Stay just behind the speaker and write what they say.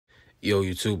Yo,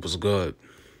 YouTube was good.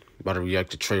 About to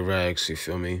react to Trey Rags, you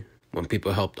feel me? When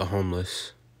people help the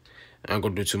homeless. I ain't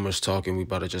gonna do too much talking. We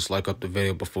about to just like up the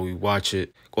video before we watch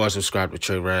it. Go ahead, subscribe to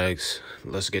Trey Rags.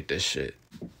 Let's get this shit.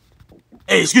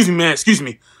 Hey, excuse me, man. Excuse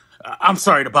me. I'm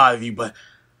sorry to bother you, but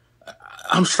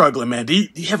I'm struggling, man. Do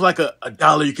you have like a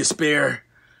dollar you can spare?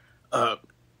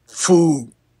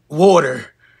 Food,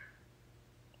 water.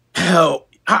 Hell,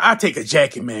 I take a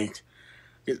jacket, man.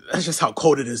 That's just how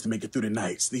cold it is to make it through the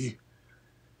nights. Do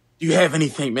you have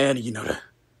anything, man,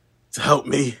 to help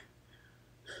me?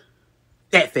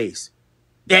 That face.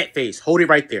 That face. Hold it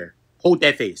right there. Hold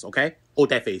that face, okay? Hold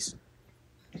that face.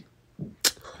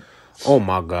 Oh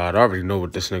my God, I already know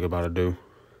what this nigga about to do.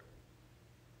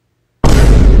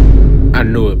 I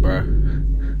knew it, bro.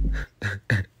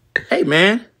 Hey,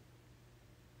 man.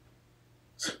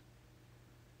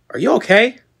 Are you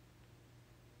okay?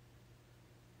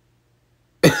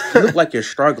 You look like you're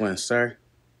struggling, sir.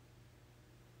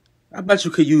 I bet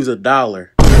you could use $1.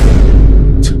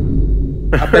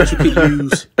 I bet you could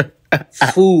use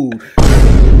food,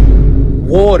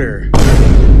 water.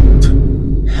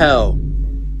 Hell,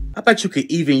 I bet you could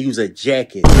even use a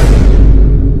jacket.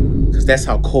 Because that's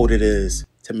how cold it is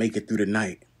to make it through the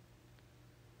night.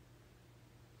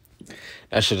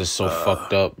 That shit is so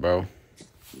fucked up, bro.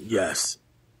 Yes.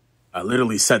 I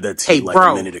literally said that to you like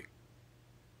bro. a minute ago.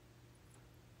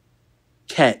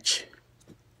 Catch.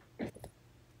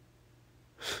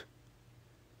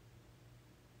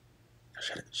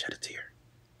 Shed a tear.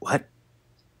 What?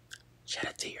 Shed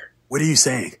a tear. What are you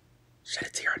saying? Shed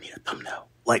a tear. I need a thumbnail.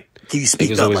 Like, can you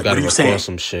speak Niggas up? always Like, what gotta are you record saying?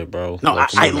 some shit, bro. No,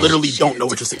 Like, I come on, literally don't know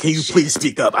what you're saying. Can you please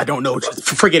speak up? I don't know what you're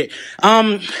saying. Forget it.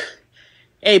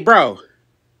 Hey, bro.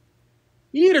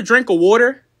 You need a drink of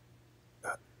water?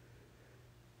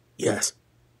 Yes.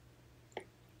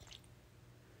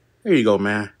 Here you go,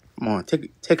 man. Come on,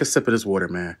 take a sip of this water,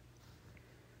 man.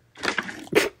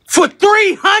 For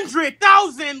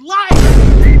 300,000 likes!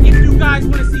 If you guys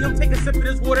want to see him take a sip of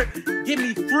this water, give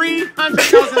me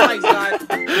 300,000 likes, guys.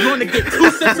 You want to get 2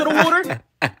 sips of the water?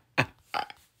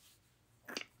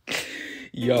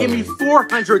 Yo. Give me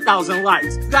 400,000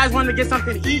 likes. You guys want to get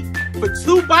something to eat? For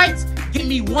 2 bites, give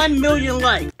me 1 million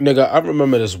likes. Nigga, I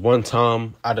remember this one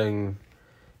time I done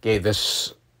gave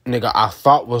this nigga I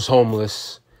thought was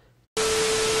homeless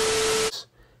 $10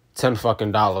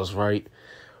 fucking, right?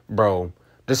 Bro,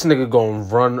 this nigga gonna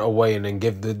run away and then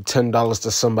give the $10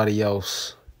 to somebody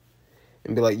else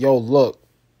and be like, yo, look,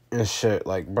 and shit.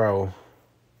 Like, bro,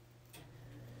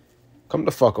 come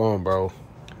the fuck on, bro.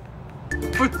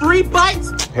 For 3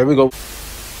 bites, Here we go.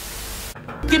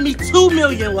 give me 2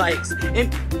 million likes.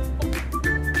 And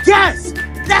yes,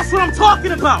 that's what I'm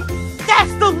talking about.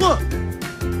 That's the look.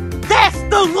 That's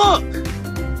the look.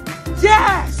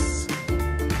 Yes.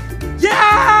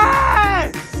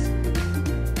 Yes.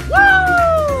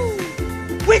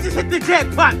 Woo! We just hit the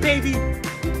jackpot, baby.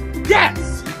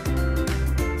 Yes.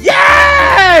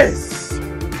 Yes.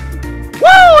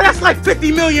 Woo! That's like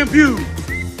 50 million views.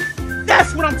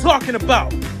 That's what I'm talking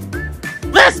about.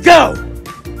 Let's go.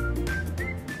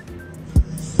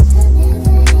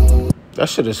 That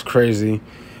shit is crazy.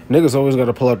 Niggas always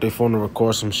gotta pull out their phone and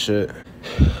record some shit.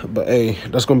 But hey,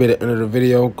 that's gonna be the end of the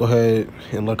video. Go ahead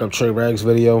and look up Trey Rags'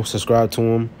 video. Subscribe to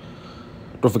him.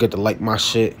 Don't forget to like my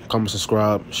shit. Comment,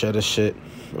 subscribe, share this shit.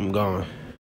 I'm gone.